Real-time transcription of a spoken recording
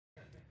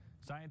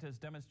Scientists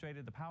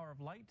demonstrated the power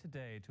of light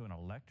today to an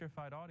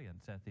electrified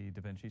audience at the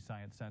Vinci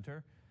Science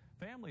Center.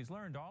 Families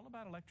learned all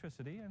about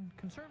electricity and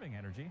conserving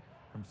energy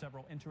from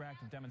several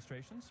interactive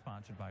demonstrations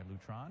sponsored by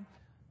Lutron.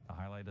 The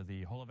highlight of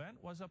the whole event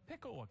was a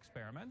pickle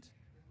experiment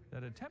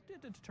that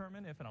attempted to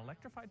determine if an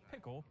electrified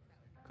pickle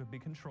could be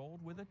controlled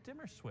with a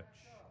dimmer switch.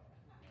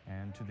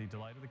 And to the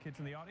delight of the kids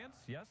in the audience,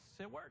 yes,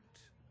 it worked.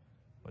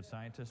 But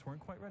scientists weren't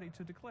quite ready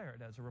to declare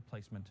it as a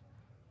replacement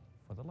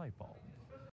for the light bulb.